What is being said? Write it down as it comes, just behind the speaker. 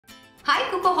Hi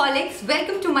कुकोहॉलिक्स,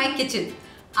 welcome to my kitchen.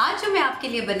 आज जो मैं आपके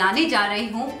लिए बनाने जा रही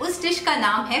हूँ उस डिश का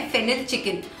नाम है फेनल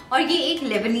चिकन और ये एक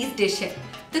लेबनीज डिश है।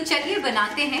 तो चलिए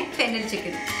बनाते हैं फेनल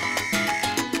चिकन।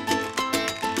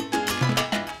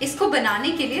 इसको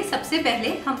बनाने के लिए सबसे पहले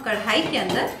हम कढ़ाई के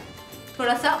अंदर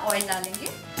थोड़ा सा ऑयल डालेंगे।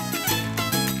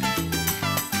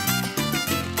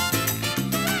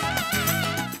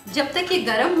 जब तक ये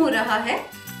गर्म हो रहा है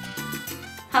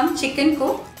हम चिकन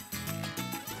को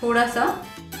थोड़ा सा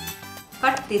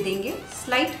कट दे देंगे,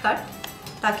 स्लाइट कट,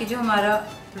 ताकि जो हमारा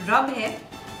रब है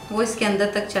वो इसके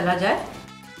अंदर तक चला जाए।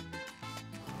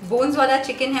 बोन्स वाला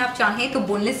चिकन है, आप चाहें तो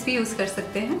बोनलेस भी यूज कर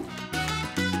सकते हैं।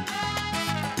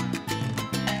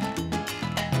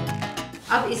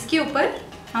 अब इसके ऊपर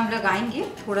हम लगाएंगे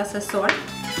थोड़ा सा सॉल्ट।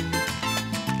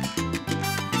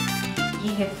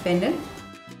 ये है फेनल,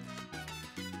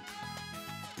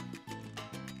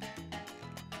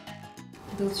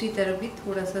 दूसरी तरफ भी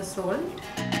थोड़ा सा सॉल्ट,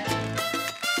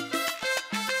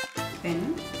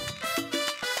 फेनल।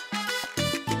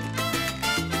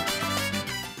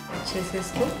 अच्छे से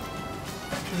इसको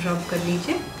रब कर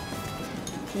लीजिए।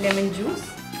 लेमन जूस,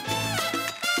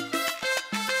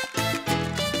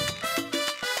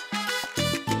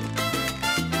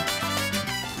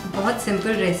 बहुत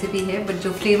सिंपल रेसिपी है बट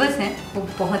जो फ्लेवर्स हैं वो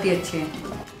बहुत ही अच्छे हैं।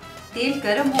 तेल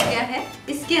गरम हो गया है,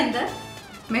 इसके अंदर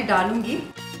मैं डालूंगी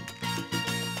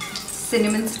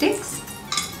सिनेमन स्टिक्स।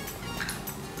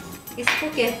 इसको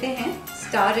कहते हैं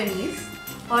स्टार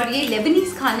एनीज और ये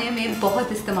लेबनीज खाने में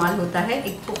बहुत इस्तेमाल होता है।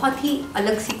 एक बहुत ही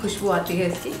अलग सी खुशबू आती है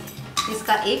इसकी।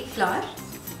 इसका एक फ्लावर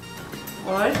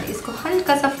और इसको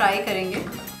हल्का सा फ्राई करेंगे।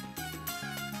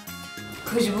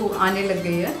 खुशबू आने लग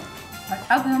गई है और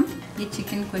अब हम ये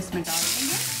चिकन को इसमें डाल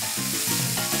देंगे।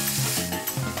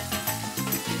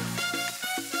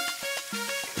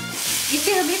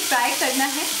 इसे हमें फ्राई करना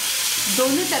है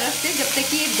दोनों तरफ से जब तक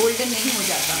कि ये गोल्डन नहीं हो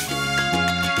जाता।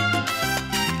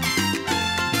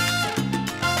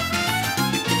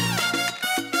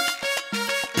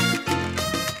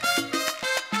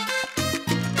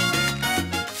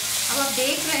 अब आप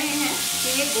देख रहे हैं कि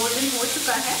ये गोल्डन हो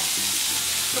चुका है,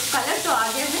 तो कलर तो आ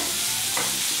गया है।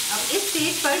 अब इस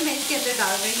स्टेज पर मैं इसके अंदर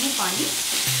डाल रही हूँ पानी।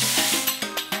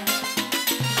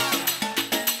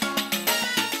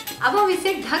 अब हम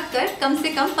इसे ढककर कम से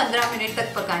कम 15 मिनट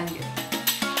तक पकाएंगे।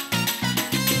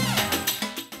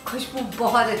 खुशबू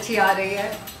बहुत अच्छी आ रही है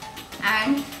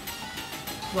एंड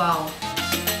वाओ,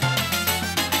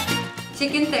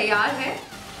 चिकन तैयार है।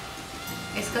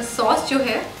 इसका सॉस जो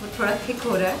है वो थोड़ा थिक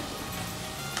हो रहा है।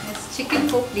 इस चिकन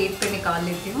को प्लेट पे निकाल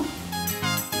लेती हूँ।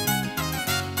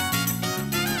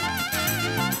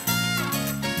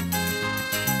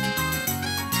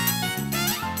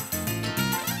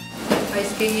 और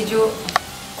इसके ये जो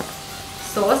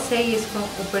सॉस है ये इसको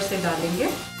ऊपर से डालेंगे।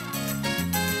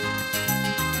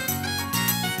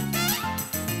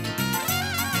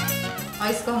 और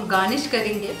इसको हम गार्निश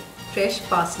करेंगे फ्रेश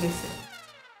पार्सले से।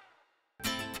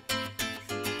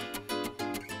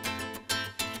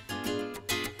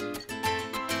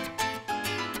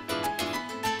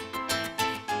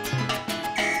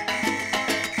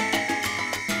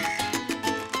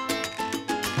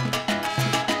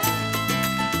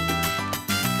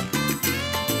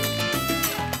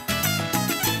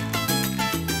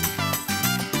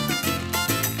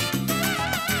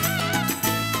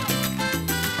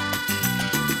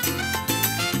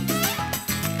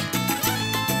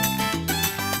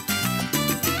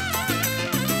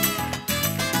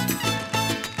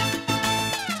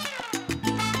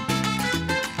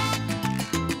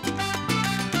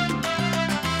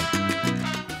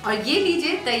 और ये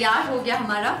लीजिए, तैयार हो गया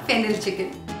हमारा फेनल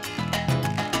चिकन।